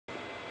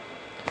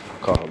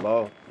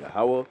Kahala,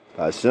 Yahweh,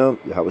 Bashem,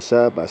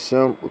 Yahushai,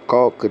 Bashem,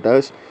 Rakal,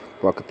 Kadash,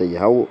 Rakata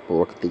Yahweh,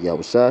 Rakata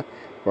Yahushai,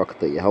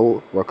 Rakata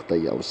Yahweh, Rakata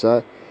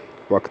Yahushai,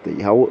 Rakata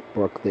Yahweh,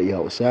 Rakata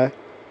Yahushai,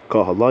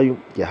 Kahalayim,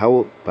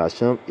 Yahweh,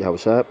 Bashem,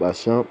 Yahushai,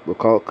 Bashem,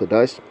 Rakal,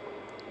 Kadash.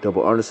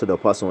 Double honors to the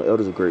apostle and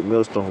elders of Great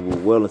Millstone who will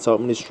well and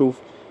taught me this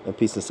truth, and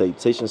peace and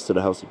salutations to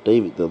the house of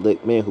David, the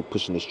elect man who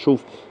pushing this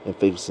truth in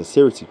faith and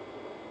sincerity.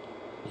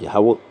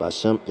 Yahweh,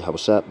 Bashem,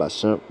 Yahushai,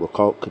 Bashem,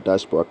 Rakal,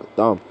 Kadash,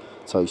 Barakatham.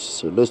 That's how you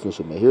sincere listeners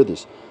who may hear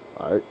this.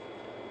 Alright,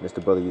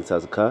 Mr. Brother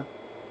Yutazakai.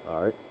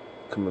 Alright,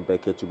 coming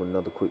back at you with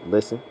another quick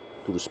lesson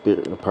through the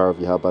spirit and the power of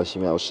Yahweh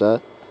Bashem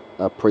Yahushai.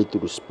 I pray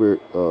through the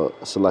spirit,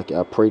 Salaki,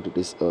 I pray that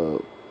this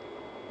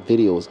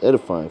video is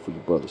edifying for you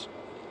brothers.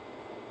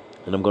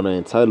 And I'm going to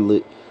entitle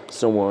it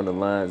somewhere on the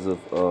lines of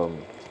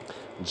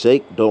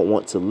Jake doesn't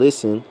want to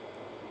listen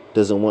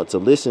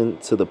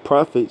to the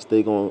prophets.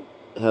 They're going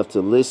to have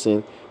to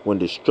listen when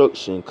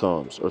destruction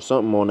comes, or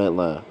something on that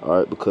line. All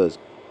right, because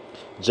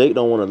Jake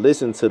don't want to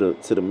listen to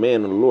the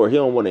man of the Lord. He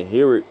don't want to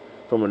hear it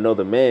from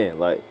another man.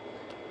 Like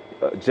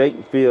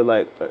Jake feel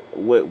like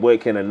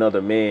what can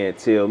another man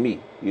tell me?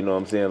 You know what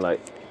I'm saying?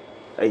 Like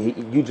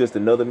you just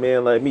another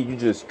man like me. You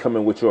just come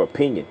in with your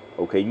opinion.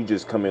 Okay, you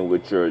just come in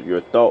with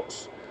your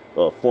thoughts.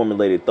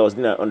 Formulated thoughts.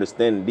 They're not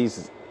understanding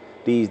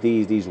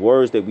these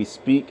words that we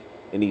speak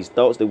and these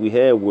thoughts that we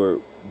have were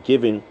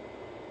given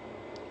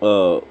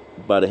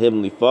by the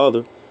Heavenly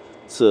Father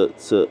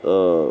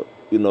to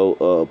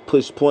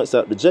push points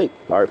out to Jake.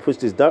 All right, push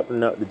this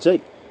doctrine out to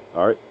Jake.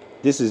 All right,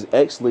 this is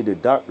actually the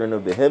doctrine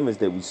of the heavens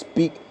that we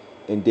speak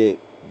and that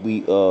we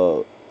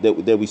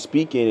that we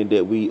speak in and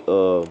that we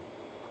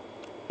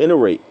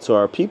iterate to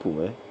our people,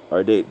 man.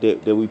 All right,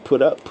 that we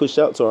push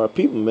out to our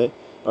people, man.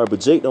 All right,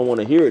 but Jake don't want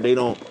to hear it. They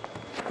don't,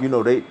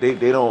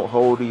 they don't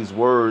hold these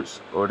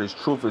words or this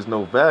truth as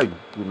no value,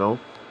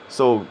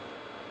 So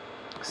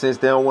since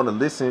they don't want to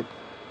listen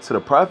to the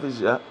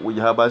prophets, with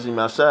Yahabashi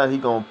Mashai, he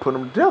gonna put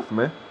them to death,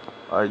 man.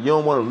 All right, you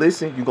don't want to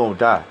listen, you gonna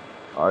die.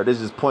 All right, this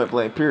is point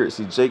blank period.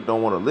 See, Jake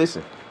don't want to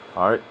listen.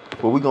 All right,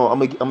 but I'm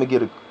gonna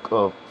get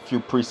a few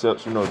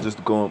precepts, just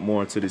to go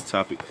more into this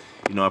topic.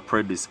 I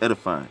pray this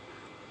edifying.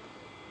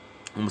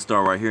 I'm gonna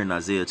start right here in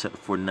Isaiah chapter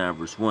 49,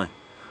 verse 1.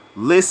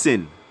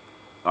 Listen.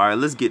 All right,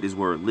 let's get this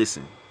word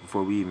listen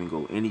before we even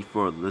go any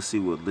further. Let's see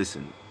what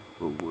listen,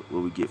 what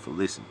we get for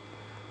listen.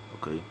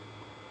 Okay.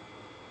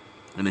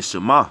 And it's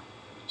Shema.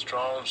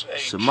 Strong's H,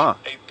 Shema.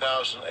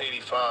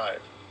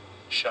 8085.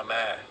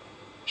 Shema.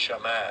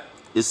 Shema.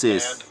 It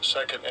says, and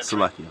second entry,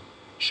 Salakia.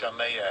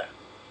 Shemaiah.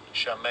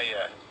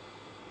 Shemaiah.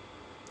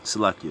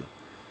 Salakia.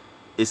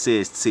 It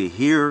says to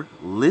hear,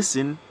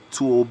 listen,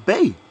 to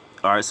obey.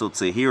 All right, so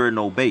to hear and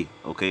obey.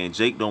 Okay, and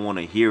Jake don't want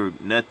to hear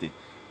nothing.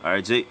 All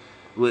right, Jake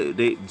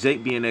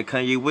being that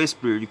Kanye West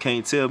spirit, you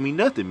can't tell me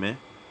nothing, man.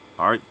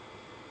 All right.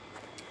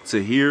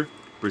 To hear,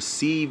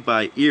 perceive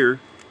by ear,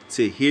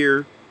 to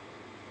hear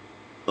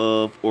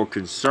of or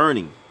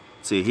concerning.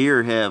 To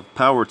hear, have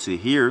power to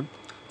hear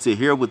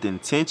with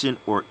intention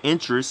or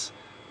interest.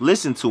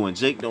 Listen to, and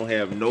Jake don't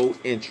have no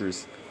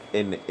interest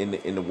in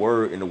the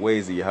word, in the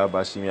ways of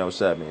Yahweh Shem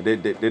Yahushai, man.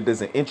 That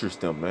doesn't interest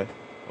them, man.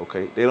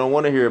 Okay, they don't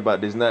want to hear about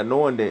this, not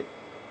knowing that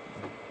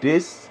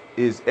this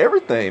is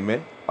everything,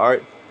 man. All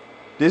right.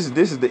 This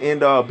is the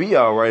end all be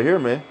all right here,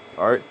 man.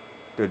 All right,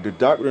 the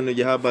doctrine of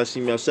Yahweh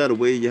Shem Yahushai, the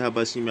way of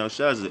Yahweh Shem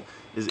Yahushai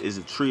is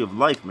a tree of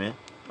life, man.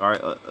 All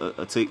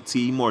right,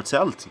 to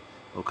immortality.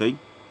 Okay.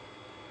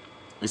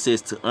 It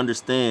says to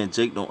understand.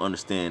 Jake don't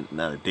understand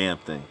not a damn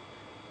thing.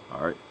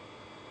 All right.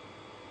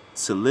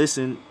 To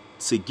listen,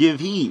 to give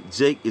heed.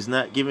 Jake is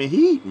not giving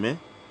heed, man.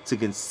 To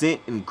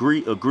consent and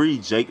agree.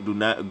 Jake do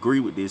not agree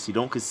with this. He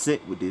don't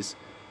consent with this.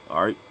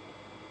 All right.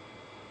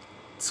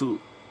 To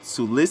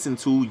listen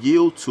to,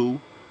 yield to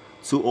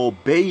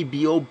obey,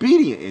 be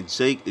obedient. And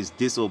Jake is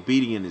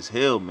disobedient as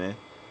hell, man.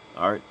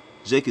 All right.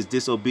 Jake is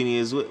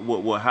disobedient as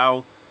well.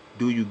 How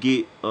do you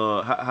get,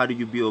 how do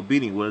you be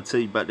obedient? Well, I'll tell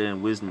you about that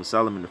in Wisdom of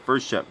Solomon, the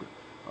first chapter.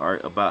 All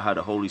right. About how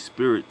the Holy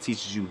Spirit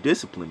teaches you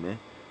discipline, man.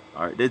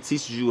 All right. That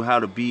teaches you how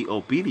to be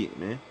obedient,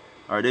 man.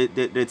 All right.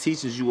 That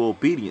teaches you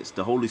obedience.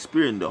 The Holy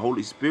Spirit, and the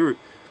Holy Spirit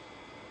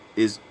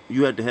is,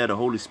 you have to have the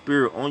Holy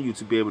Spirit on you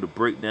to be able to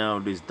break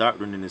down this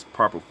doctrine in its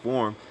proper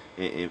form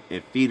and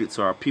feed it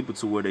to our people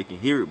to where they can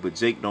hear it. But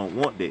Jake don't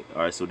want that.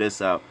 All right, so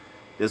that's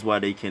why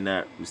they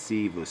cannot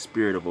receive a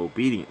spirit of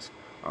obedience.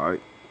 All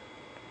right,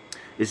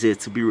 it says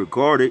to be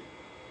regarded,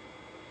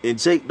 and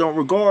Jake don't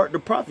regard the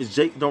prophets.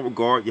 Jake don't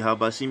regard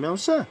Yahweh Shem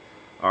Yahushai.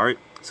 All right,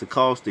 so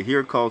call to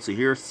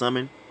hear,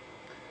 summon,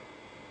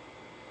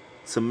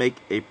 to make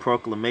a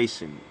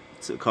proclamation,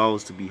 to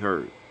cause to be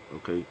heard.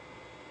 Okay,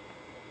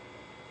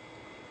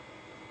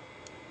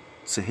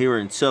 to hear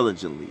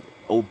intelligently.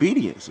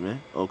 Obedience,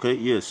 man. Okay,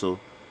 yeah, so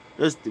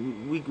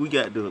we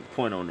got the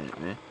point on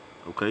that, man.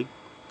 Okay,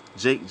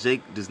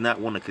 Jake does not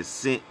want to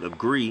consent,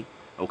 agree.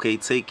 Okay,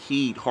 take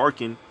heed,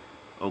 hearken.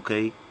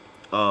 Okay,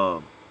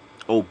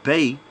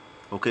 obey.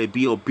 Okay,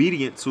 be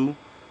obedient to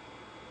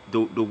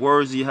the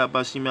words of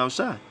Yahweh Shem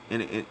Yahushai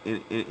and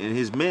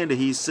his man that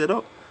he set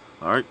up.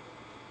 All right.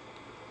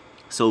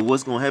 So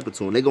what's gonna happen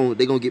to them? They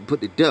gonna get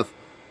put to death.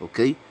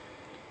 Okay.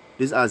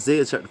 This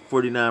Isaiah chapter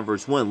 49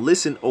 verse 1.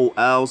 Listen, O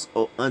owls,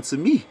 unto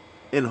me,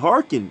 and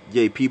hearken,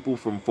 ye people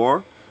from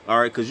far. All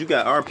right, because you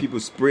got our people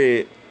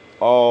spread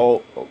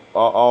all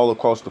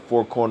across the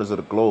four corners of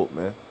the globe,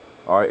 man.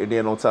 All right, and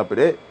then on top of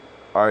that,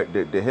 all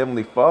right, the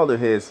Heavenly Father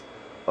has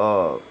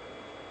through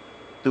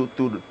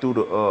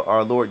the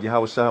our Lord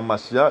Yahweh Shah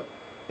Mashiach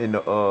and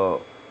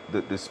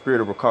the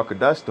spirit of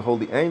Rakakadash, the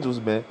holy angels,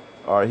 man.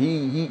 All right,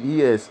 he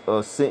has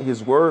sent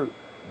his word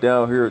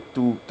down here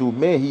through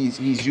men.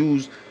 He's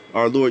used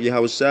our Lord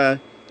Yahweh Shai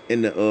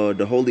and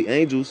the holy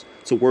angels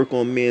to work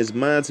on man's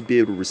mind to be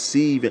able to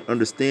receive and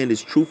understand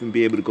his truth and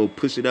be able to go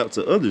push it out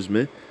to others,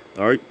 man.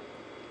 All right.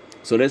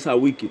 So that's how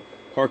we can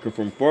hearken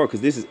from far,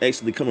 because this is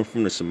actually coming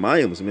from the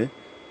Shemayims, man.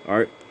 All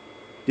right.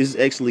 This is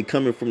actually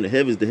coming from the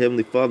heavens. The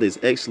Heavenly Father has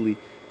actually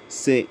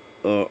sent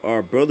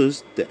our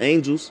brothers, the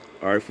angels,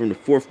 all right, from the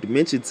fourth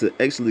dimension to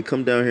actually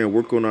come down here and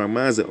work on our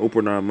minds and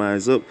open our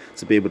minds up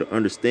to be able to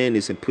understand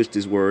this and push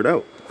this word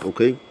out.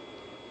 Okay.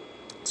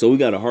 So we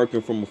got to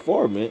hearken from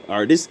afar, man. All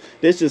right.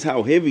 That's just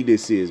how heavy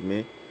this is,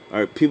 man. All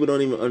right. People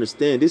don't even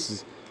understand.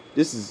 This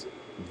is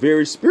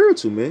very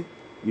spiritual, man.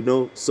 You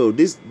know, so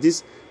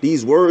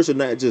these words are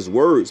not just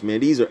words, man.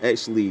 These are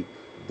actually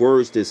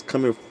words that's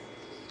coming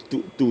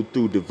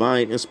through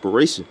divine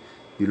inspiration.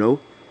 You know,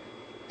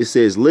 it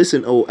says,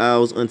 listen, O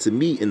owls, unto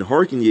me, and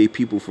hearken, ye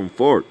people from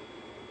far.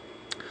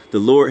 The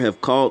Lord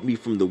have called me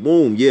from the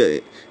womb. Yeah,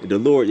 the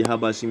Lord,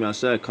 Yahweh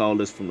Shai,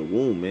 called us from the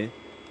womb, man.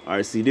 All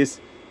right, see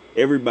this,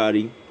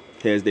 everybody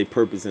has their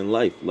purpose in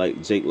life,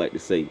 like Jake like to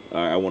say.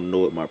 All right, I want to know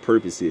what my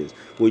purpose is.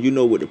 Well, you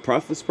know what the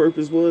prophet's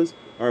purpose was?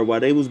 All right, while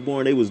they was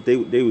born, they was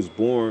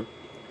born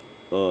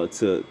for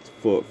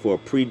a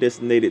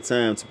predestinated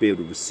time to be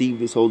able to receive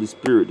this Holy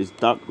Spirit, this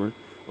doctrine,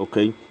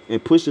 okay,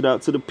 and push it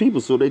out to the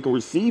people so they can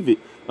receive it,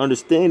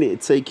 understand it,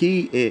 and take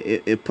heed,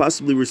 and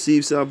possibly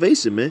receive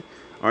salvation, man.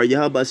 All right,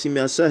 Yahweh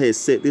Shai had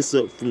set this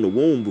up from the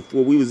womb.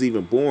 Before we was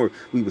even born,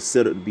 we was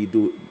set up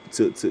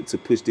to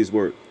push this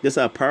word. That's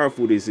how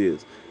powerful this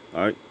is.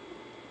 All right,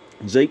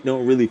 Jake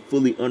don't really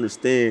fully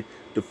understand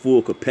the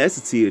full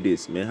capacity of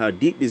this, man. How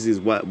deep this is.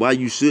 Why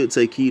you should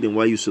take heed and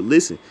why you should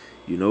listen.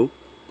 You know,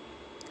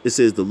 it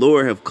says the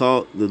Lord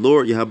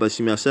Yahweh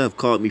Shai have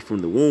called me from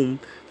the womb,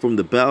 from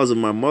the bowels of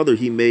my mother.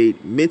 He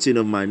made mention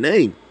of my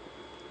name.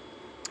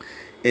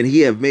 And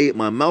he have made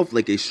my mouth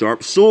like a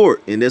sharp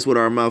sword. And that's what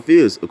our mouth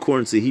is,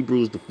 according to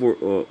Hebrews, the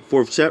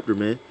fourth chapter,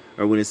 man.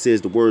 Or when it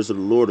says the words of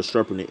the Lord are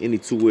sharper than any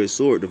two-edged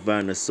sword,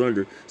 dividing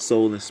asunder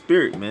soul and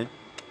spirit, man.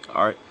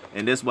 All right.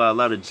 And that's why a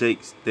lot of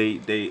Jakes, they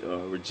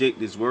reject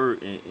this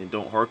word and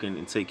don't hearken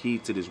and take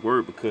heed to this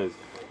word, because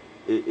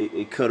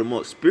it cut them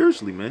up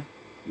spiritually, man.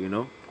 You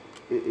know,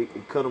 it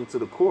cut them to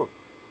the core,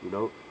 you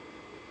know.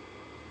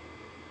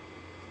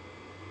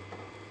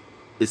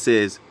 It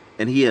says,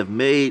 and he have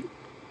made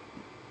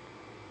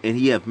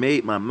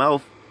my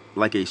mouth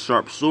like a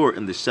sharp sword.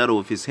 In the shadow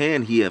of his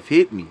hand he hath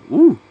hid me.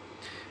 Ooh.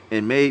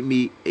 And made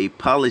me a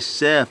polished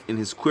shaft. In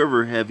his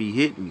quiver have he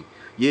hid me.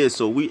 Yeah,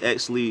 so we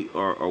actually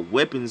are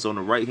weapons on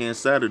the right hand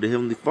side of the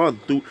Heavenly Father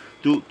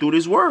through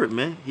this word,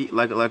 man. He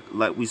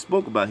like we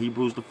spoke about,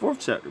 Hebrews the 4th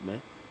chapter,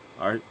 man.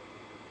 All right.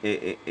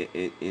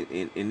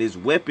 And this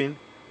weapon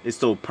is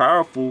so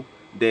powerful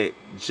that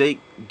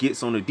Jake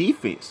gets on the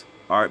defense.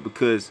 All right,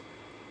 because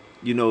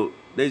you know,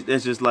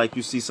 that's just like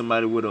you see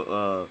somebody with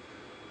a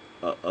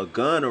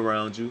gun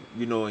around you,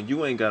 you know, and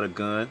you ain't got a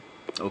gun.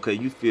 Okay,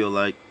 you feel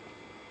like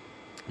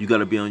you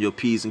gotta be on your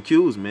P's and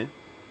Q's, man.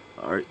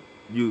 All right,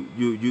 you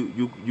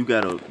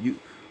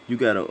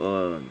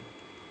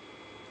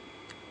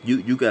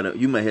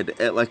might have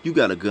to act like you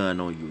got a gun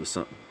on you or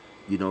something.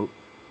 You know,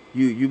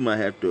 you might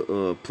have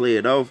to play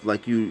it off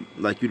like you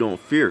don't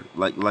fear,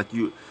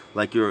 like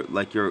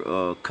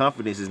your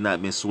confidence has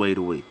not been swayed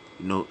away.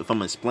 You know, if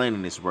I'm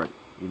explaining this right,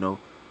 you know.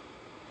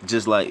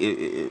 Just like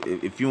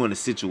if you're in a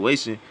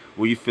situation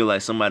where you feel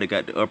like somebody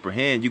got the upper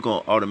hand, you're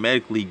going to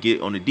automatically get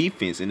on the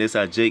defense. And that's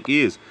how Jake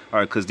is. All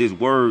right, because this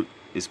word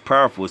is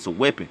powerful. It's a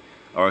weapon.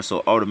 All right,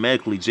 so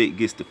automatically Jake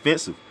gets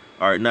defensive.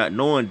 All right, not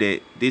knowing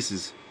that this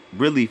is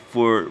really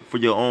for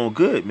your own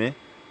good, man.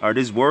 All right,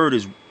 this word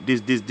is,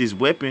 this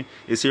weapon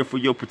is here for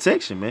your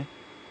protection, man.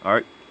 All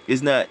right,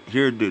 it's not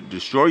here to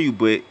destroy you,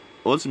 but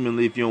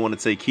ultimately, if you don't want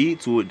to take heed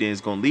to it, then it's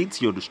going to lead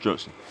to your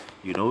destruction,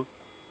 you know.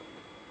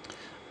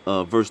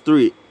 Verse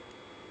 3,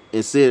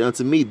 and said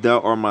unto me,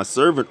 thou art my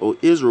servant, O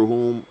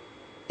Israel,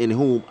 in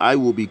whom I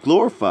will be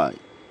glorified.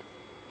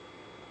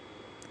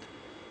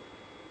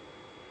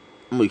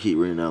 I'm going to keep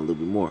reading down a little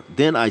bit more.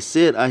 Then I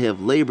said, I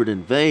have labored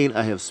in vain.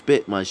 I have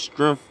spent my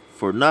strength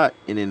for naught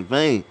and in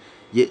vain.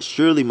 Yet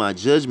surely my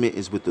judgment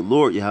is with the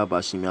Lord,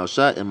 Yahweh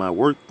Shai, and my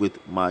work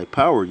with my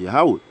power,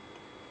 Yahweh.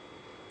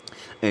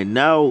 And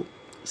now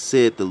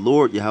said the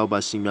Lord, Yahweh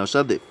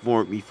Shai, that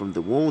formed me from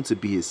the womb to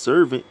be his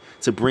servant,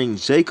 to bring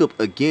Jacob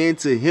again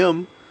to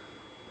him.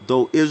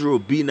 Though Israel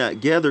be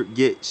not gathered,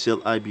 yet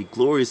shall I be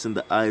glorious in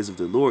the eyes of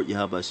the Lord,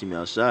 Yahweh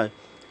Shai,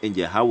 and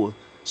Yahweh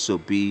shall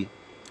be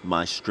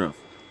my strength.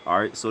 All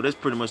right, so that's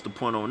pretty much the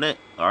point on that.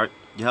 All right,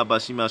 Yahweh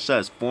Shema Shai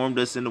has formed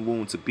us in the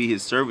womb to be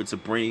his servant, to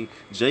bring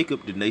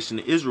Jacob, the nation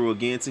of Israel,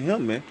 again to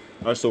him, man.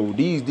 All right, so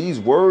these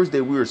words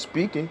that we are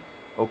speaking,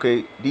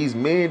 okay, these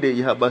men that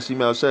Yahweh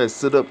Shema Shai has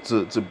set up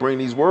to bring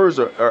these words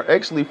are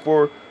actually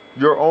for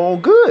your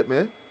own good,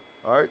 man.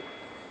 All right,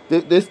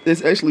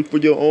 this actually for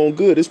your own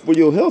good. It's for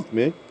your health,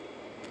 man.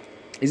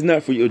 It's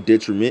not for your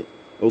detriment.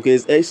 Okay,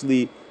 it's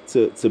actually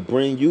to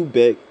bring you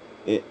back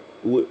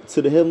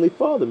to the Heavenly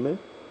Father, man.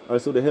 All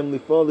right, so the Heavenly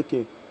Father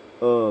can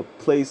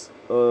place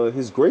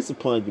his grace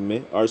upon you,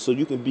 man. All right, so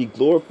you can be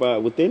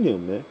glorified within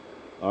him, man.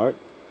 All right,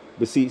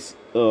 but see,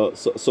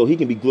 so he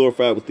can be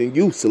glorified within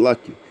you,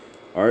 Salaki.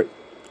 All right,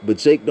 but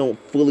Jake don't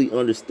fully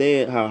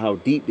understand how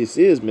deep this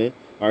is, man.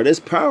 All right, that's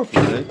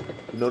powerful, man.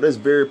 You know, that's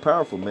very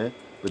powerful, man.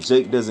 But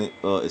Jake doesn't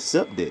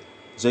accept that.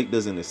 Jake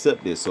doesn't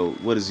accept that. So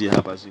what is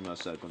Yahweh Shema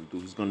Shai going to do?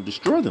 He's going to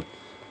destroy them.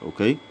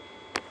 Okay.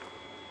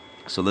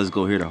 So let's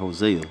go here to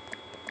Hosea.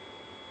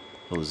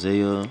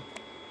 Hosea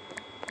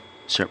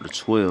chapter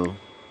 12.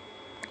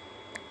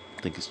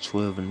 I think it's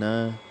 12 and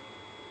 9.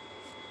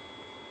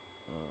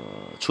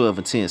 12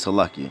 and 10.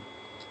 Salakia.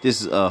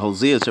 This is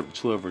Hosea chapter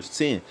 12 verse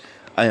 10.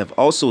 I have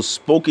also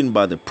spoken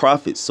by the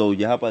prophets. So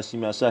Yahweh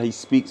Shema Shai, he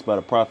speaks by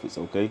the prophets.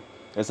 Okay.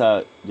 That's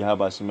how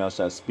Yahweh Shema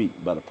Shai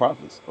speak, by the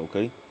prophets.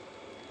 Okay.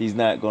 He's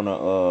not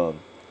gonna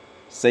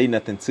say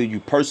nothing to you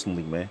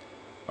personally, man.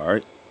 All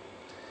right.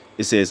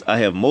 It says, I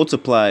have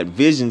multiplied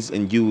visions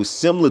and used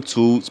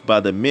similitudes by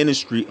the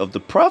ministry of the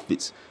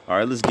prophets. All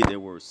right, let's get that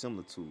word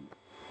similitude.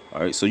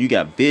 All right, so you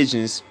got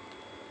visions,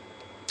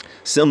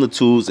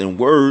 similitudes, and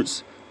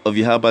words of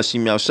Yahweh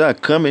Shema Shai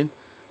coming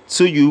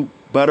to you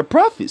by the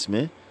prophets,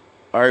 man.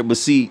 All right, but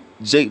see,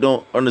 Jake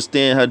don't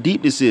understand how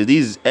deep this is.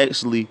 These is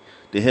actually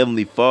the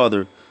Heavenly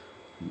Father.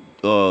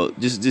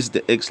 Just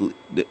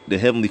the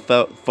Heavenly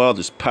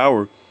Father's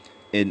power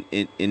in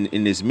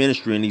this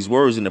ministry and these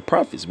words in the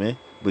prophets, man.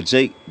 But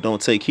Jake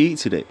don't take heed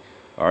to that.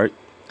 All right,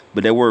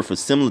 but that word for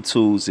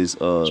similitudes is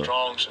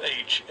Strong's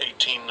H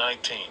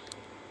 1819.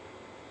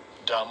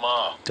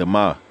 Dama.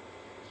 Dama.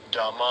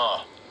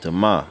 Dama.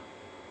 Dama.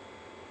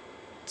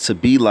 To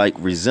be like,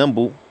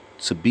 resemble.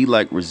 To be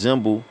like,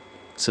 resemble.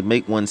 To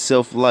make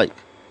oneself like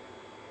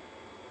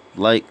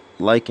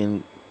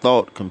in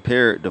thought,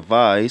 compared,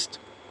 devised.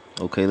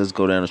 Okay, let's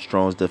go down to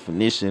Strong's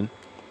definition.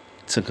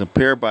 To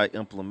compare by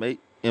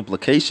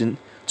implication,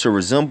 to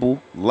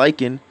resemble,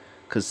 liken,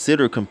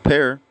 consider,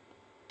 compare,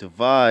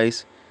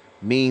 devise,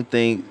 mean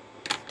think,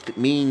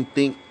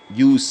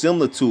 use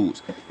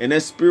similitudes. And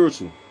that's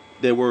spiritual.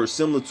 That word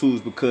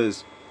similitudes,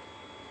 because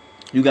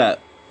you got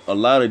a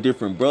lot of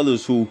different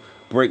brothers who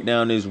break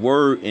down this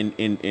word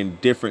in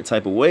different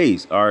type of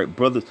ways. All right,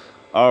 brothers,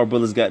 our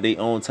brothers got their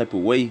own type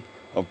of way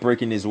of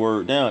breaking this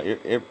word down.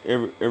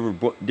 Every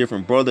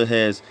different brother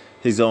has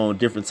his own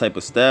different type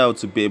of style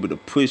to be able to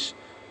push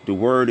the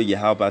word of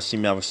Yahweh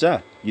Shema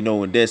Shai. You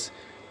know, and that's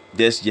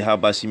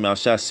Yahweh Shema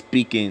Shai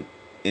speaking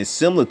in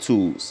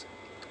similitudes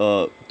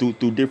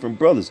through different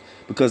brothers.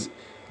 Because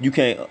you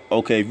can't,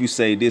 okay, if you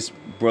say this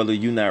brother,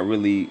 you're not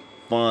really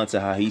fond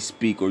to how he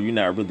speak, or you're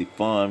not really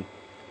fond,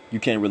 you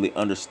can't really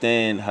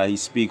understand how he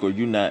speak, or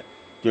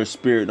your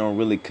spirit don't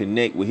really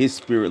connect with his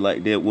spirit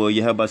like that. Well,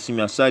 Yahweh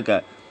Shema Shai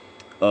got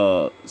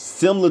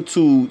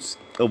similitudes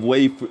of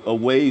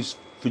ways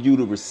for you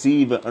to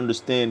receive and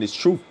understand this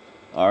truth.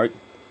 All right,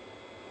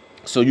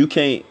 so you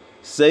can't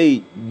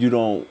say you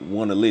don't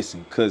want to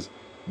listen because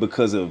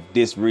of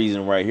this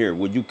reason right here.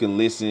 Well, you can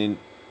listen.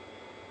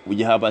 Well,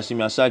 Yahweh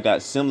Shema Shai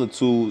got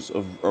similitudes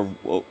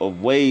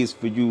of ways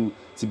for you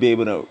to be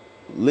able to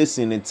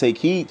listen and take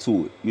heed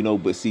to it. You know,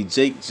 but see,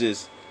 Jake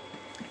just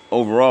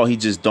overall, he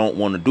just don't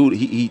want to do it.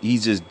 He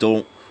just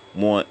don't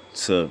want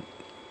to.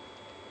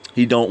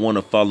 He don't want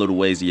to follow the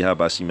ways of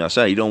Yahweh Shema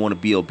Shai. He don't want to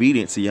be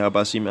obedient to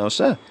Yahweh Shema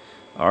Shai.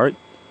 All right.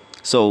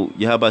 So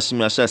Yahweh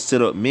Shema Shai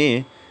set up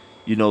men,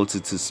 you know,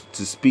 to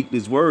speak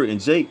this word. And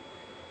Jake,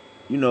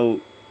 you know,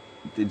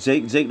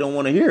 Jake don't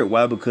want to hear it.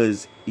 Why?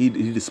 Because he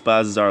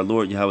despises our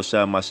Lord Yahweh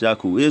Shai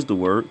Mashiach, who is the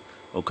word.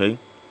 Okay.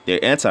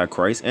 They're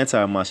antichrist,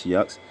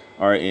 anti-Mashiachs.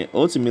 All right. And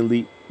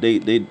ultimately, they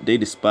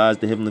despise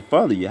the Heavenly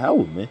Father,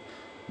 Yahweh, man.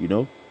 You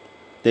know,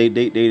 they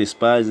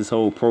despise this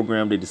whole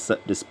program. They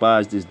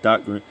despise this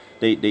doctrine.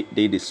 They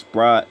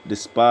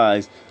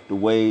despise the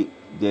way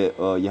that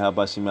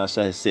Yahweh Shema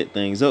Shai has set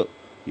things up.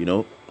 You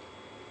know,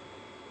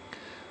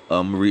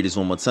 I'm gonna read this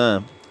one more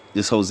time.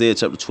 This Hosea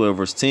chapter 12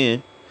 verse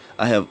 10.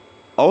 I have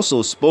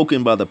also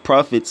spoken by the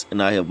prophets,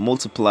 and I have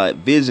multiplied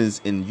visions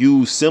and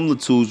used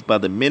similitudes by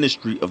the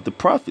ministry of the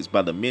prophets.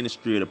 By the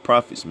ministry of the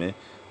prophets, man.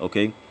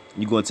 Okay,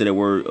 you go into that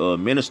word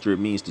minister, it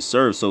means to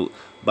serve. So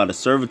by the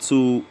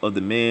servitude of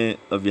the man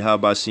of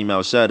Yahweh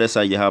Shema Shai, that's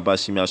how Yahweh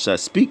Shema Shai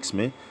speaks,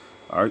 man.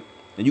 All right,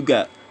 and you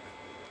got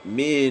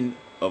men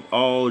of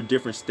all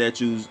different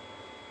statues,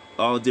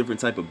 all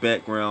different type of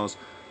backgrounds,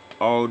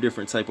 all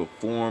different type of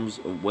forms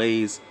of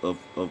ways of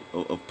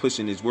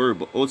pushing his word,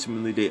 but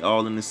ultimately they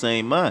all in the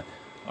same mind.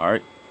 All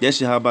right, that's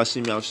Yahweh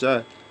Shema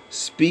Shai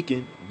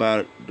speaking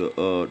by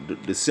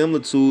the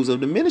similitudes of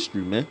the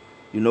ministry, man.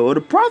 You know, of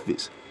the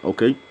prophets.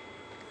 Okay,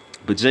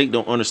 but Jake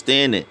don't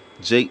understand that.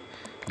 Jake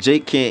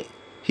Jake can't.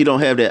 He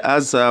don't have that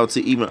eyesight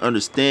to even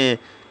understand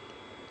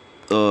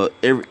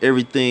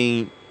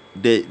everything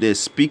that's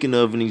speaking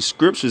of in these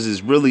scriptures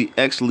is really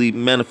actually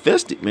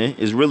manifested, man.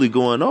 It's really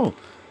going on,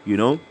 you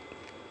know.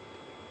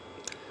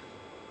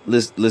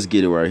 Let's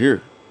get it right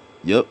here.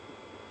 Yep.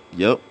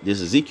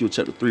 This is Ezekiel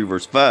chapter 3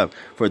 verse 5.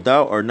 For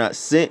thou art not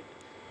sent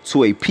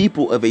to a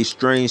people of a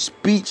strange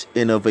speech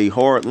and of a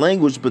hard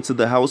language, but to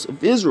the house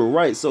of Israel.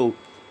 Right. So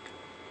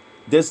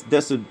that's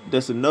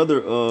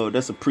another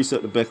that's a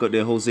precept to back up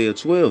that Hosea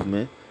 12,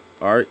 man.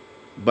 All right.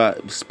 By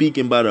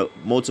speaking by the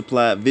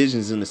multiplied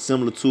visions and the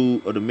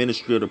similitude of the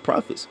ministry of the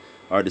prophets.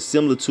 All right, the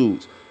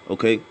similitudes.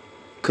 Okay.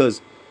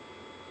 Cause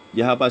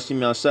Yahweh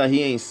Shimei Shai,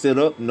 he ain't set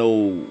up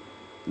no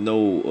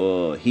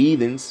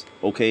heathens,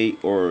 okay,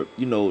 or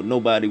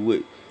nobody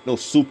with no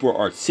super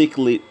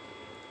articulate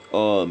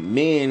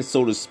men,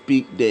 so to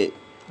speak, that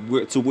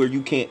where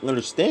you can't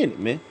understand it,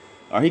 man.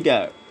 All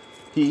right,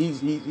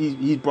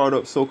 he's brought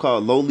up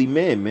so-called lowly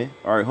men, man.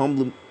 All right,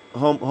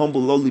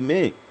 humble lowly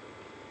men,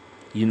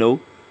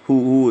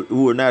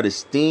 who are not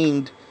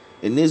esteemed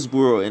in this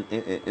world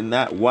and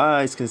not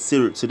wise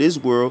considered to this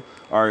world.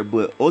 All right,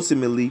 but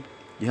ultimately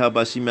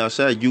Yahweh Shimei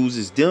Shai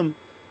uses them,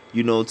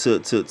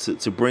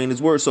 to bring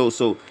his word.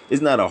 So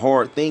it's not a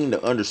hard thing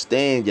to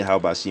understand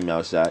Yahweh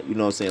Shimei Shai. You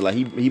know what I'm saying? Like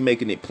he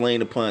making it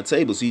plain upon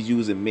tables. He's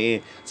using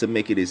man to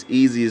make it as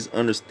easy as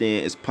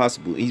understand as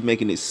possible. He's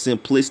making it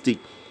simplistic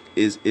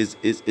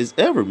as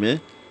ever, man.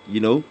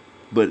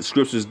 But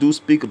scriptures do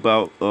speak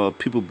about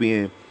people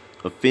being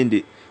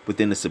offended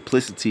within the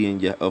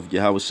simplicity of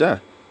Yahweh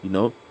Shai.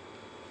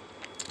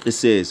 It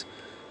says,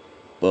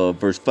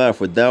 verse 5,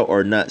 for thou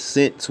art not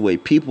sent to a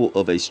people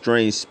of a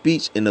strange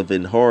speech and of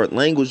an hard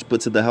language,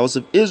 but to the house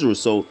of Israel.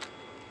 So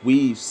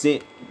we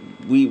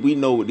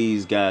know what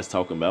these guys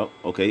talking about.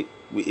 Okay,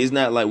 it's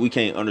not like we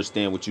can't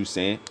understand what you're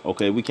saying.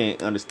 Okay, we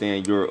can't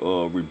understand your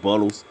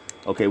rebuttals.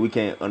 Okay, we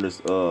can't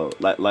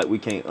like we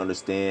can't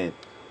understand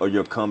or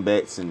your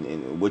comebacks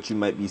and what you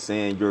might be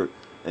saying,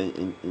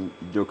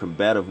 your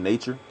combative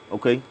nature.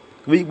 Okay,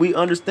 we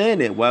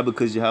understand that. Why?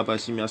 Because Yahweh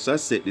Shimei Shai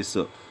set this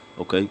up.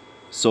 Okay.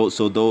 So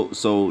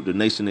the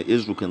nation of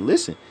Israel can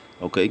listen.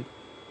 Okay.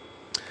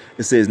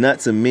 It says, not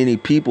to many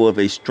people of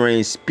a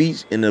strange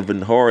speech and of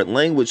an hard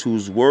language,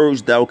 whose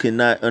words thou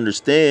cannot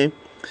understand.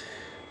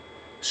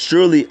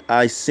 Surely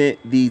I sent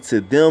thee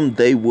to them,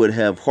 they would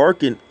have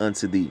hearkened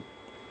unto thee.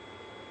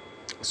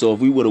 So if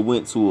we would have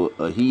went to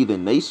a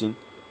heathen nation,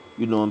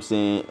 you know what I'm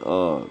saying,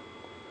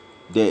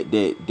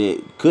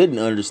 that couldn't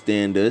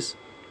understand us,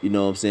 you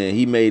know what I'm saying,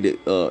 he made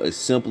it as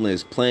simple and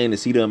as plain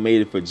as he done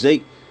made it for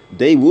Jake,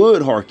 they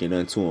would hearken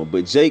unto him.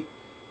 But Jake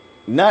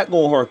not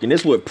gonna hearken.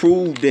 That's what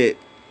proved that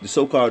the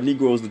so-called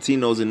Negroes,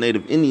 Latinos, and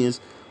Native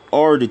Indians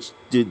are the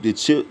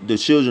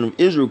children of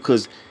Israel,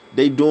 because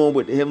they doing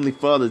what the Heavenly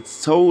Father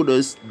told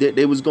us that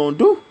they was gonna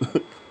do.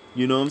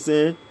 You know what I'm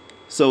saying?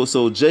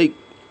 So Jake,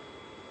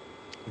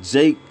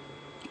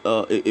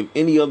 if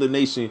any other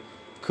nation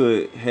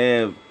could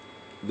have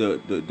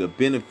the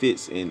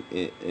benefits and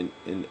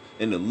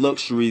the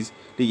luxuries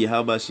that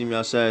Yahweh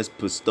Shimei Shai has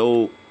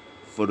bestowed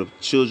for the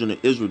children of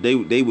Israel,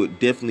 they would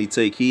definitely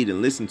take heed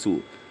and listen to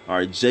it. All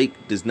right,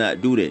 Jake does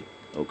not do that.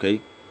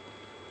 Okay.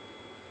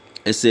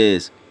 It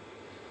says,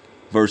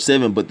 verse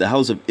 7, but the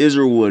house of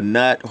Israel will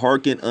not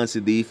hearken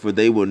unto thee, for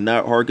they will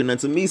not hearken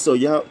unto me. So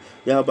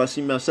Yahweh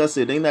Shimei Shai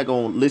said they not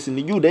gonna listen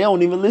to you. They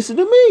don't even listen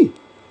to me.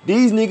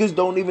 These niggas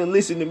don't even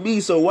listen to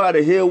me. So why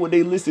the hell would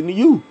they listen to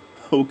you?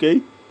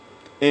 Okay.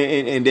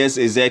 And that's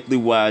exactly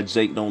why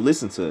Jake don't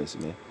listen to us,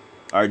 man.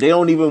 All right, they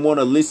don't even want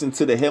to listen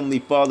to the Heavenly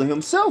Father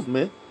himself,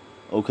 man.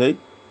 Okay,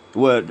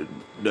 well,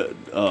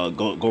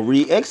 go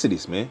read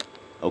Exodus, man.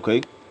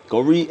 Okay, go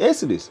read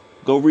Exodus.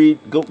 Go read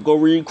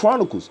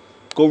Chronicles.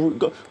 Go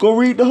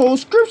read the whole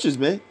scriptures,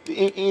 man.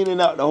 In and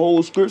out the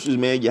whole scriptures,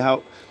 man.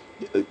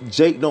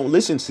 Jake don't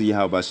listen to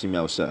Yahweh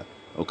Shimei Shai.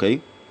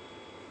 Okay.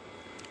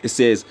 It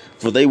says,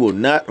 for they will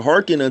not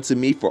hearken unto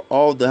me, for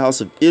all the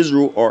house of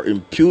Israel are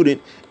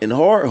impudent and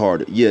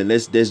hard-hearted. Yeah, and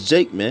that's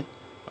Jake, man.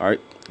 All right.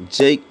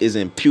 Jake is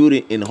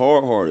impudent and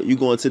hard-hearted. You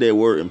go into that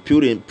word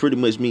impudent, pretty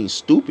much means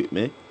stupid,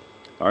 man.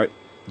 All right.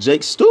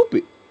 Jake's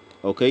stupid.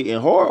 Okay.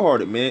 And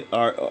hard-hearted, man.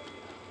 All right.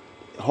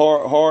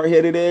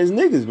 Hard-headed ass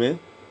niggas, man.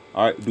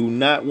 All right. Do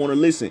not want to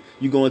listen.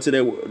 You go into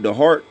that, the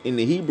heart in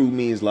the Hebrew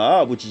means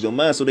la'ab, which is your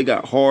mind. So they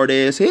got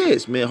hard-ass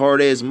heads, man.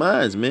 Hard-ass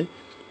minds, man.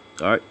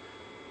 All right.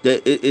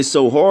 That it's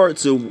so hard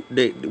to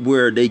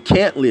where they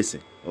can't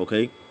listen.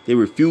 Okay. They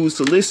refuse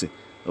to listen.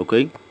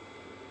 Okay.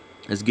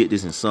 Let's get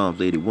this in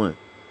Psalms 81.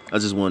 I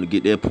just wanted to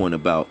get that point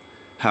about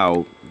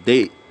how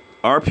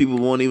our people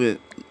won't even,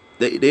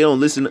 they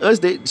don't listen to us.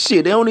 They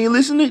don't even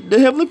listen to the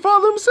Heavenly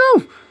Father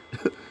himself.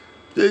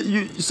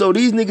 So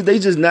these niggas, they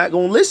just not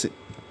gonna listen.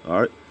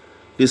 All right.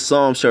 This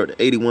Psalm chapter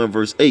 81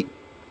 verse 8.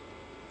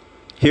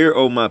 Hear,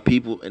 O my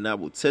people, and I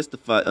will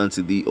testify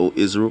unto thee, O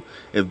Israel,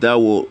 if thou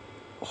wilt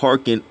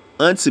hearken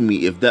unto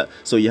me.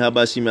 So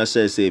Yahweh Shimei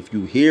Shai said, if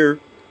you hear,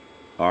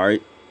 all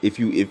right,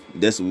 if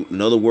that's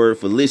another word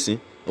for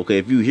listen. Okay,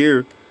 if you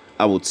hear,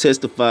 I will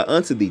testify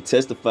unto thee.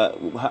 Testify.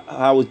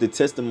 How is the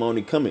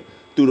testimony coming?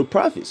 Through the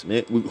prophets,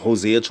 man.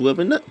 Hosea 12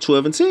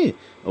 and 10.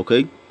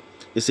 Okay.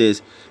 It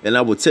says, and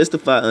I will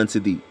testify unto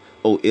thee,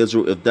 O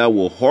Israel, if thou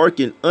wilt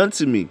hearken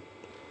unto me,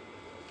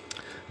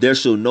 there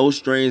shall no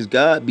strange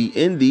God be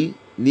in thee,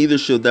 neither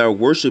shall thou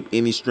worship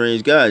any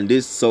strange God. And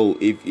this, so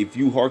if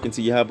you hearken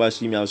to Yahweh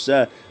Shem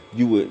Yahushua,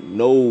 you would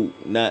know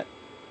not,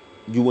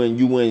 you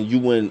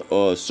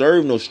wouldn't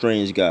serve no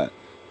strange God.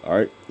 All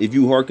right. If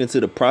you hearken to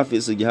the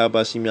prophets of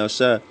Yahweh Shem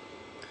Yahushua,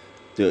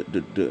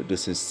 the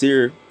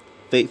sincere,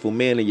 faithful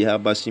man of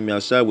Yahweh Shem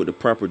Yahushua with the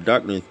proper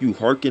doctrine, if you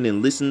hearken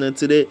and listen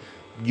unto that,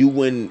 you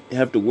wouldn't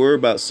have to worry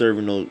about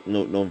serving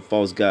no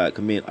false God,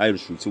 commit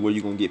idolatry, to where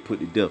you're gonna get put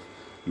to death.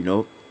 You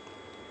know,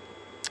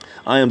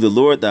 I am the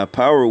Lord thy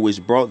power,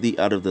 which brought thee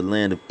out of the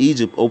land of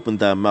Egypt. Open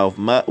thy mouth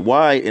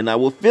wide, and I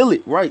will fill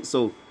it. Right.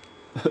 So,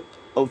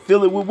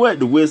 fill it with what?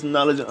 The wisdom,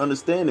 knowledge, and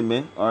understanding,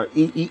 man. All right.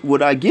 Eat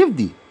what I give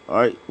thee. All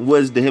right.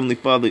 What is the Heavenly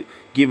Father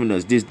giving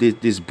us?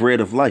 This bread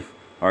of life.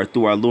 All right.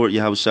 Through our Lord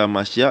Yahushua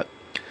Mashiach.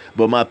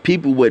 But my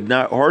people would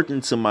not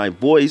hearken to my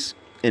voice,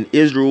 and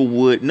Israel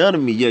would none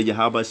of me. Yeah,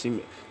 Yahweh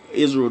Shem.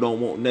 Israel don't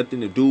want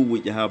nothing to do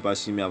with Yahweh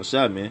Shem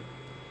Yahushua, man.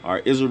 All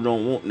right. Israel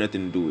don't want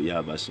nothing to do with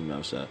Yahweh Shem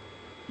Yahushua.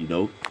 You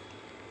know.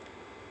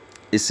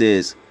 It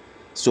says,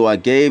 so I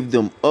gave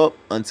them up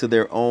unto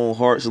their own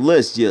hearts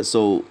lust. Yeah,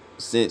 so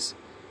since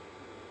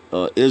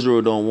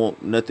Israel don't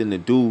want nothing to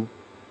do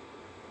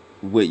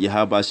with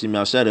Yahweh Shem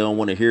Yahushua, they don't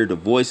want to hear the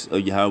voice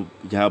of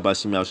Yahweh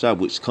Shem Yahushua,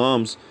 which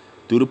comes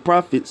through the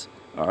prophets.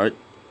 All right.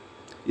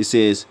 It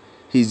says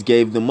he's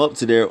gave them up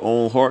to their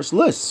own hearts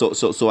lust.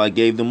 So I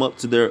gave them up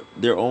to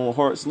their own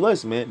hearts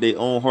lust, man. Their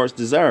own heart's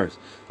desires.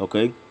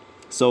 Okay.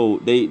 So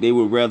they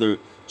would rather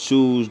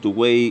choose the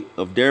way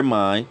of their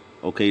mind.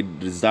 Okay, the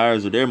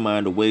desires of their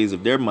mind, the ways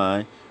of their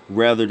mind,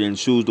 rather than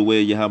choose the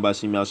way of Yahweh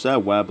Shem Yahushua.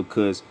 Why?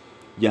 Because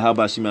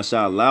Yahweh Shem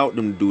Yahushua allowed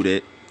them to do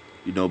that,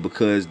 you know,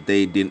 because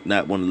they did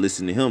not want to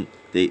listen to him.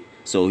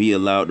 So he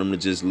allowed them to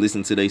just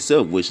listen to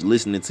themselves, which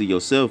listening to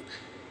yourself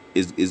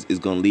is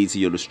going to lead to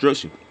your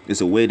destruction.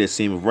 It's a way that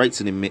seemeth right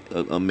to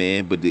a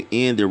man, but the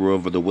end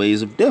thereof are the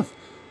ways of death.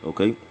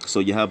 Okay, so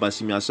Yahweh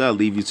Shem Yahushua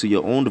leave you to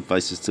your own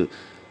devices, to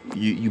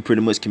you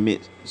pretty much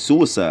commit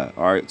suicide.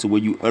 All right, to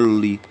where you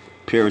utterly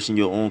perish in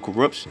your own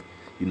corruption.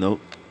 You know,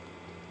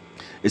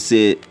 it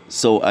said,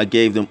 so I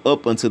gave them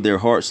up unto their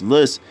hearts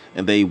lust,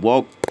 and they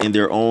walked in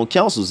their own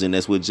counsels. And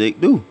that's what Jake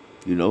do.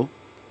 You know,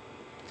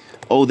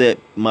 oh, that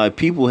my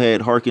people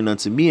had hearkened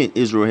unto me, and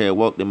Israel had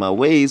walked in my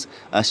ways,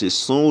 I should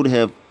soon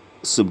have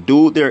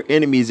subdued their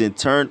enemies and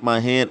turned my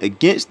hand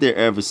against their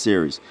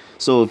adversaries.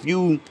 So if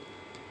you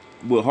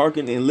will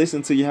hearken and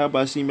listen to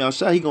Yahweh Shem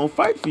Yahushua, he gonna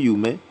fight for you,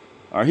 man.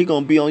 Or he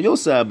gonna be on your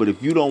side. But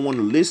if you don't want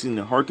to listen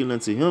and hearken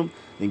unto him,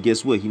 then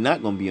guess what? He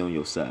not gonna be on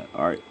your side.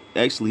 All right.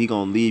 Actually, he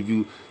gonna leave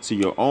you to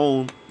your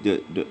own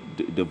the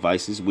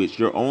devices, which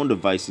your own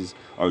devices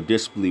are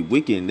desperately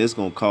wicked, and that's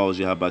gonna cause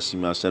Yahweh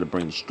Shem Yahushua to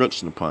bring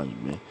destruction upon you,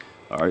 man.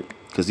 All right,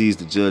 because he's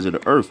the judge of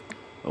the earth.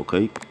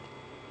 Okay.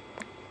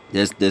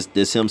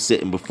 That's him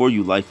sitting before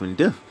you, life and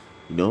death.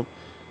 You know.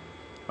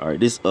 All right.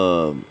 This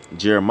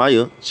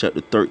Jeremiah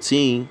chapter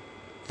 13,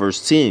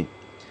 verse 10.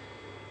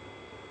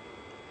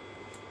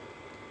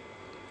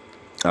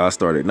 I'll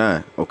start at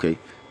 9. Okay.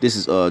 This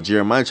is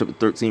Jeremiah chapter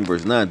 13,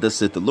 verse 9. Thus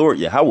saith the Lord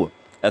Yahweh,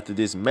 after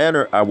this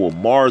manner I will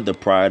mar the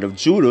pride of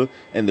Judah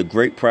and the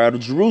great pride of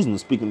Jerusalem.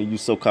 Speaking to you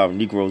so-called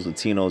Negroes,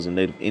 Latinos, and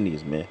Native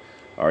Indians, man.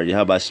 All right,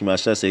 Yahweh Shem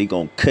Yahushua say he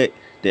gonna cut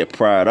that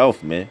pride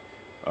off, man.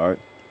 All right,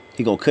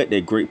 he gonna cut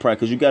that great pride,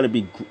 because you got to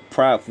be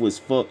prideful as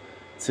fuck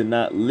to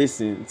not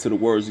listen to the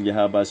words of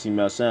Yahweh Shem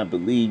Yahushua and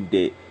believe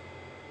that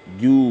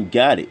you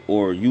got it,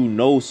 or you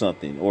know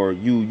something, or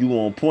you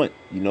on point,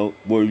 you know,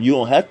 where you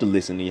don't have to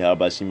listen to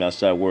Yahweh Shem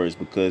Yahushua words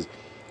because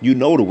you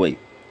know the way.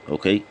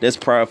 Okay, that's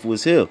prideful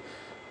as hell.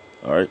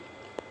 All right.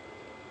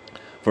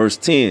 Verse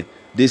 10.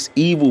 This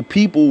evil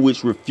people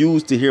which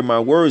refuse to hear my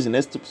words, and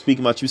that's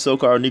speaking about you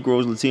so-called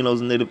Negroes, Latinos,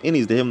 and Native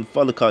Indians. The Heavenly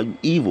Father call you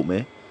evil,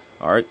 man.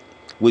 All right.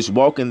 Which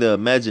walk in the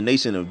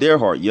imagination of their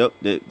heart. Yep.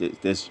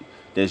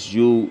 That's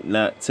you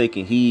not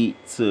taking heed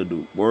to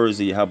the words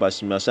of Yahweh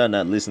Shem Yahushua,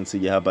 not listening to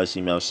Yahweh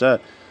Shem Yahushua.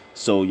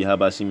 So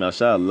Yahweh Shem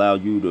Yahushua allow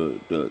you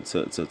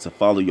to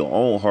follow your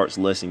own heart's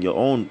lesson, your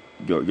own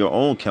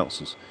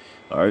counsels.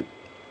 All right.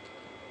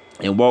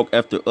 And walk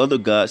after other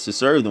gods to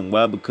serve them.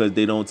 Why? Because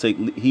they don't take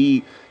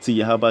heed to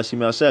Yahweh Shem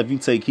Yahushua. If you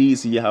take heed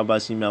to Yahweh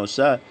Shem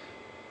Yahushua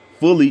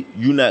fully,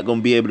 you're not going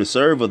to be able to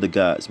serve other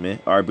gods, man.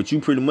 All right. But you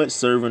pretty much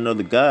serving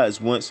other gods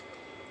once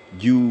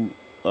you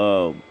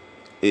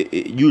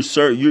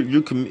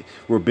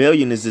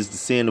rebellion is the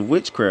sin of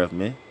witchcraft,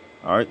 man.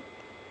 All right.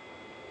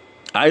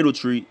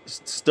 Idolatry,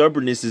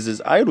 stubbornness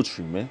is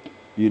idolatry, man.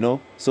 You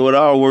know, so it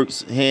all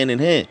works hand in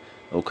hand.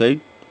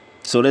 Okay.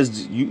 So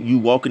that's you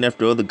walking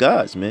after other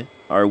gods, man.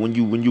 All right, when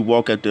you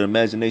walk after the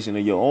imagination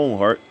of your own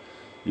heart,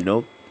 you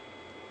know,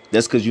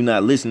 that's because you're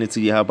not listening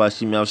to Yahweh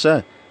Shem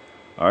Yahushua.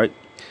 All right,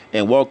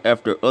 and walk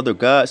after other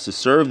gods to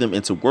serve them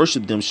and to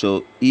worship them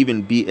shall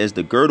even be as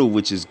the girdle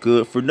which is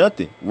good for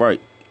nothing.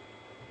 Right.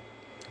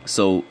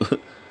 So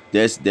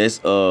That's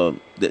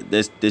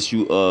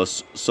you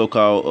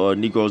so-called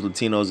Negroes,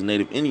 Latinos, and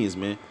Native Indians,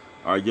 man.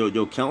 All right,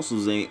 your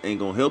counsels ain't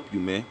gonna help you,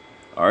 man.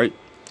 All right.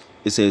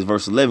 It says,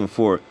 verse 11,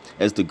 for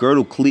as the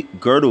girdle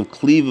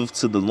cleaveth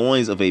to the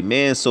loins of a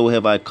man, so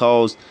have I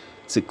caused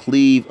to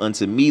cleave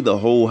unto me the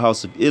whole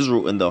house of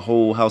Israel and the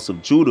whole house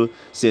of Judah,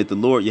 said the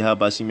Lord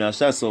Yahweh Shem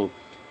Yahshua. So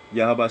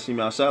Yahweh Shem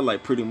Yahshua,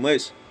 like, pretty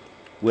much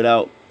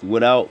without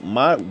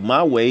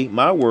my way,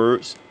 my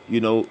words,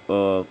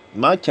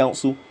 my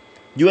counsel,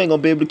 you ain't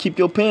gonna be able to keep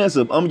your pants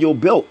up. I'm your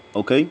belt,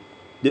 okay?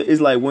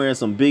 It's like wearing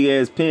some big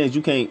ass pants.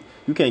 You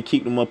can't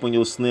keep them up on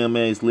your slim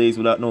ass legs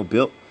without no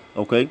belt,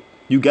 okay?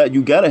 You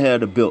gotta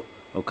have the belt,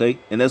 okay?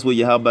 And that's what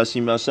Yahweh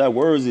Shem Yahshua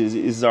words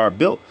is our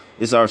belt.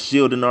 It's our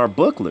shield and our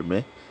buckler,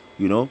 man.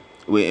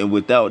 And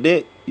without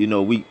that,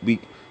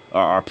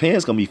 our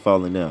pants gonna be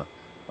falling down.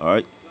 All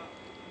right.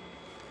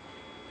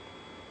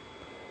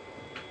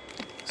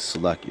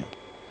 Salakia.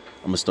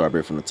 I'm gonna start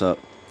back from the top.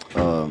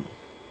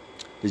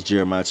 It's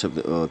Jeremiah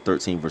chapter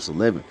 13, verse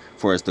 11.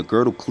 For as the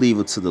girdle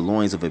cleaveth to the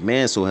loins of a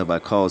man, so have I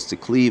caused to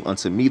cleave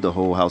unto me the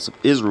whole house of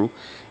Israel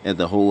and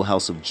the whole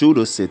house of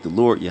Judah, said the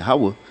Lord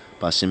Yahweh,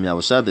 by Shem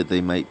Yahushua, that they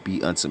might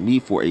be unto me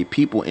for a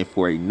people and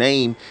for a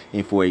name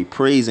and for a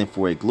praise and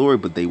for a glory,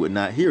 but they would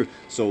not hear.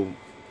 So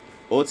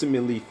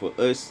ultimately, for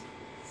us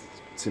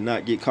to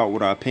not get caught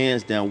with our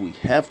pants down, we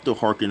have to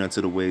hearken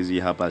unto the ways of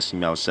Yahweh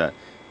Shem Yahushua.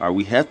 All right,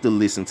 we have to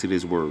listen to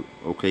this word,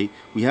 okay?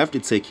 We have to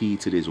take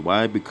heed to this.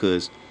 Why?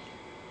 Because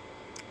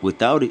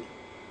without it,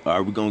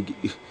 we're gonna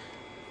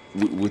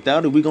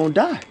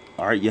die.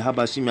 All right,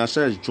 Yahweh Shem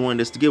Yahushua has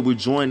joined us together. We're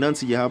joined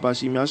unto Yahweh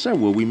Shem Yahushua.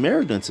 Well, we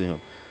married unto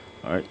him.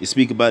 All right, you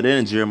speak about that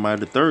in Jeremiah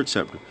the 3rd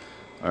chapter.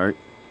 All right,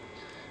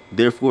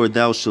 therefore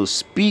thou shalt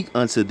speak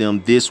unto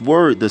them this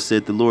word, thus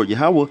said the Lord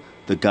Yahweh,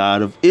 the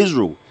God of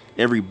Israel.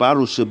 Every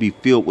bottle shall be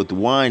filled with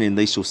wine, and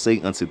they shall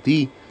say unto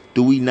thee,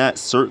 do we not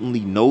certainly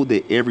know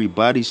that every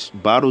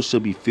bottle shall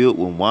be filled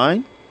with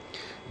wine?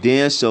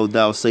 Then shalt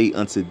thou say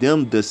unto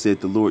them, thus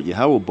said the Lord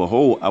Yahweh,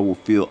 behold, I will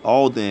fill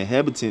all the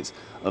inhabitants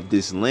of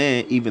this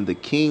land, even the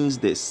kings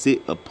that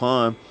sit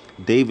upon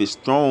David's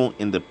throne,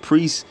 and the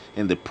priests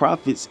and the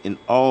prophets and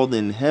all the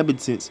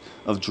inhabitants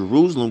of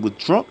Jerusalem with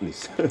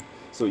drunkenness.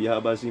 So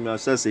Yahweh Shem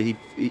Yahshua said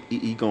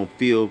he gonna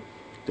fill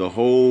the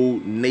whole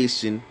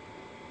nation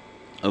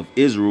of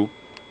Israel,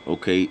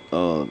 okay?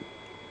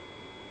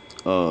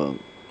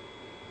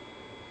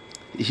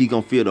 He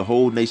gonna fill the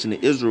whole nation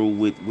of Israel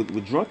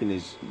with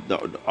drunkenness.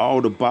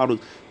 All the bottles,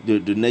 the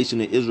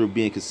nation of Israel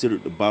being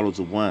considered the bottles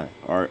of wine,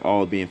 are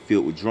all being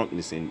filled with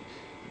drunkenness, and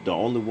the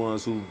only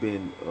ones who've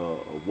been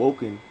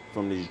awoken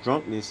from this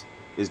drunkenness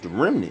is the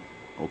remnant.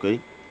 Okay,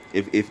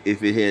 if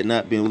it had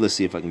not been, well, let's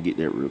see if I can get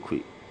that real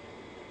quick.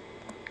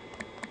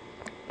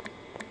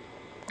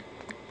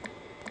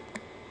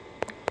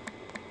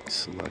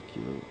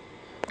 Salakia.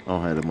 I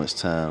don't have that much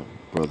time,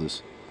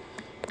 brothers.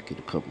 Get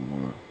a couple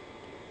more.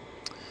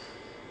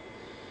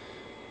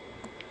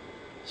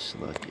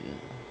 Salakia.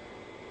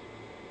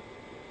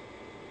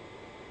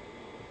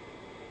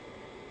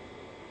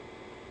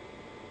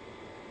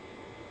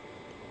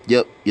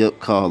 Yep.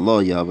 Call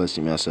Allah, Yahweh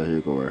Shem Yahshua. Here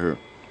go right here.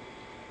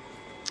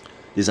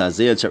 This is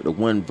Isaiah chapter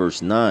 1,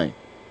 verse 9.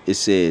 It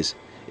says,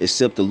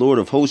 except the Lord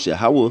of hosts,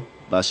 Yahweh,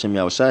 by Shem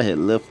Yahushua, had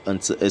left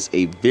unto us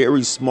a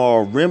very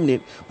small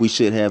remnant, we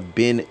should have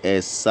been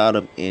as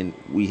Sodom, and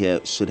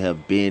should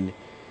have been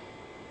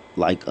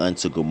like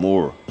unto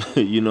Gomorrah.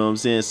 You know what I'm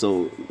saying?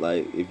 So,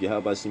 like, if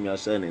Yahweh Shem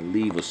Yahushua and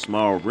leave a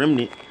small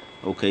remnant,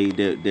 okay,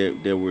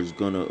 there was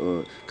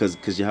gonna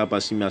because Yahweh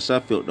Shem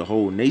Yahushua filled the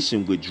whole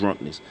nation with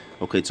drunkenness,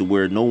 okay, to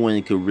where no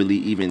one could really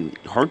even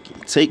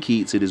take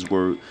heed to this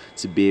word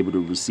to be able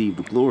to receive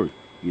the glory,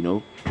 you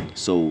know.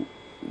 So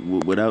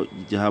without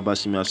Yahweh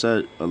Shem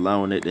Yahushua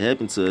allowing that to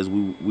happen to us,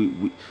 we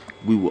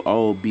will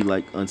all be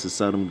like unto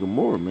Sodom and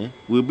Gomorrah, man.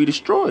 We'll be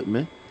destroyed,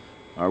 man.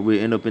 Or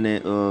we'll end up in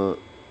that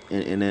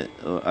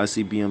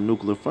ICBM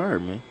nuclear fire,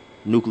 man,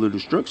 nuclear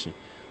destruction,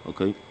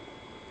 okay.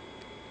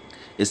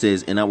 It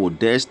says, and I will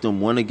dash them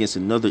one against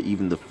another,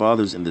 even the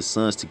fathers and the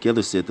sons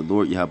together, said the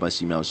Lord Yahweh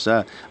Shem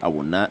Yahushua. I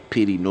will not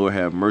pity nor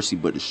have mercy,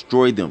 but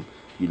destroy them.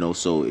 You know,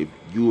 so if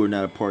you are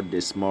not a part of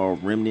that small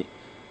remnant,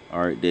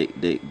 all right,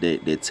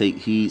 that take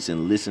heed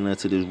and listen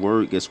unto this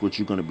word, guess what?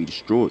 You're going to be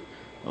destroyed.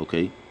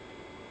 Okay.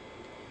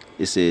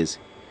 It says,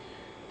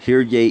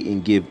 hear ye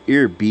and give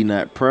ear, be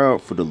not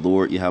proud, for the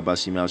Lord Yahweh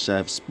Shem Yahushua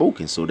have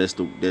spoken. So that's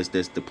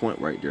the point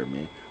right there,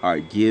 man. All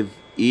right, give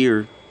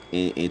ear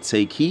and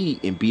take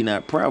heed and be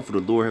not proud, for the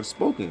Lord have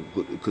spoken.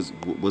 Because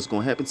what's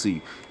going to happen to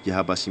you?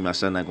 Yahweh Shem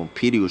Yahushua not going to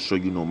pity or show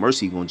you no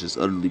mercy. He's going to just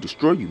utterly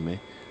destroy you, man.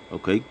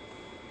 Okay,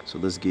 so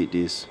let's get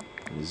this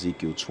in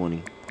Ezekiel 20,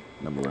 and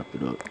I'm going to wrap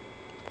it up.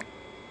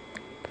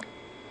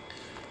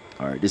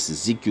 All right, this is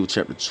Ezekiel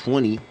chapter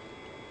 20.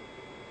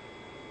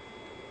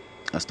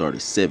 I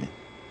started 7.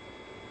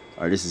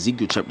 All right, this is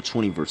Ezekiel chapter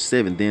 20, verse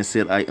 7. Then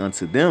said I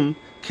unto them,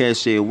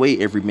 cast ye away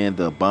every man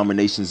the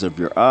abominations of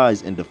your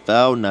eyes, and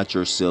defile not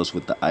yourselves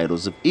with the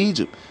idols of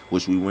Egypt.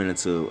 Which we went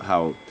into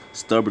how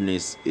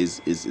stubbornness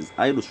is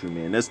idolatry,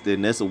 man.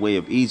 That's a way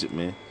of Egypt,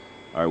 man.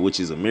 All right, which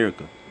is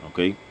America.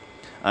 Okay,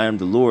 I am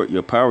the Lord,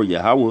 your power,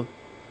 Yahweh,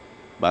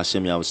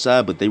 Bashem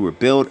Yahushai. But they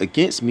rebelled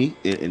against me,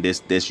 and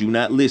that's you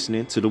not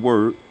listening to the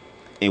word,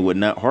 and would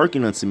not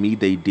hearken unto me.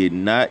 They did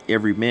not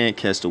every man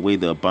cast away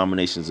the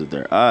abominations of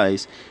their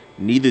eyes,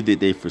 neither did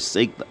they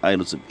forsake the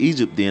idols of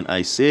Egypt. Then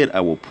I said,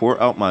 I will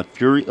pour out my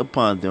fury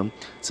upon them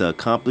to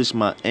accomplish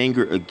my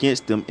anger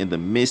against them in the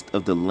midst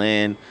of the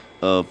land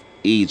of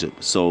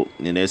Egypt. So,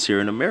 and that's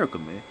here in America,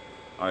 man.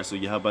 All right, so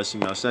Yahweh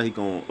Shem Yahushua, he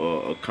gonna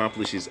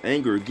accomplish his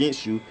anger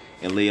against you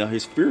and lay out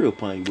his fury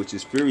upon you, which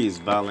his fury is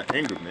violent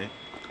anger, man.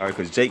 All right,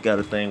 because Jake got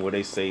a thing where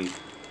they say,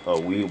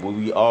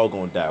 we all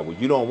gonna die. Well,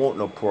 you don't want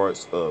no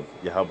parts of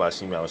Yahweh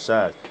Shem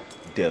Yahushua's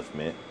death,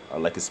 man. I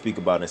like to speak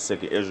about in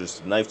 2nd Ezra,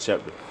 9th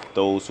chapter,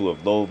 those who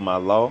have loathed my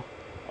law,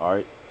 all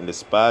right, and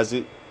despise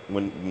it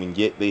when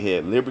yet they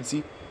had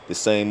liberty, the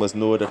same must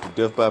know it after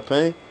death by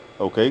pain.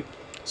 Okay,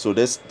 so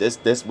that's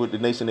what the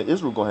nation of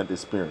Israel gonna have to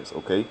experience.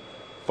 Okay,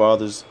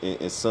 fathers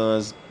and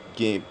sons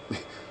getting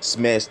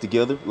smashed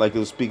together, like it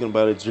was speaking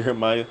about in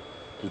Jeremiah,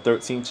 the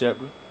 13th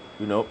chapter.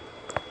 You know,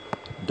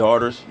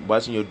 daughters,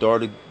 watching your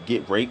daughter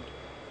get raped,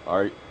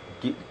 all right,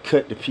 get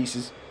cut to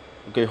pieces.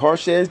 Okay,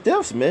 harsh ass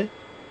deaths, man.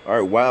 All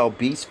right, wild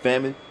beasts,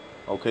 famine.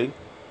 Okay,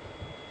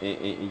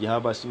 and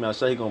Yahweh Shem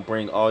Yahushua, he gonna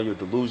bring all your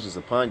delusions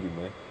upon you,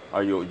 man.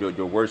 Or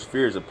your worst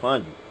fears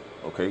upon you.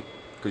 Okay,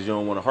 because you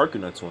don't want to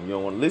hearken unto him. You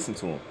don't want to listen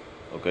to him.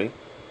 Okay,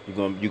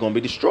 you're gonna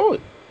be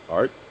destroyed.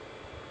 All right.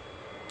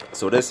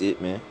 So that's it,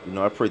 man. You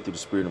know, I pray through the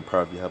spirit and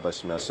power of Yahweh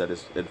Shem Yahushua.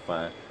 That's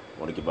edifying. I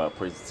want to give our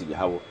praises to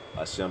Yahweh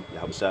Hashem,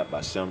 Yahweh Shah,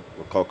 Bashem,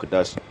 Rakal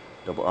Kadash,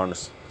 double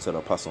honors to the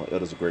apostle and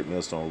elders of great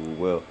millstone rule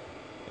well,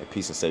 and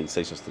peace and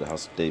salutations to the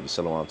house of David.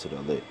 Shalom to the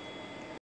elect.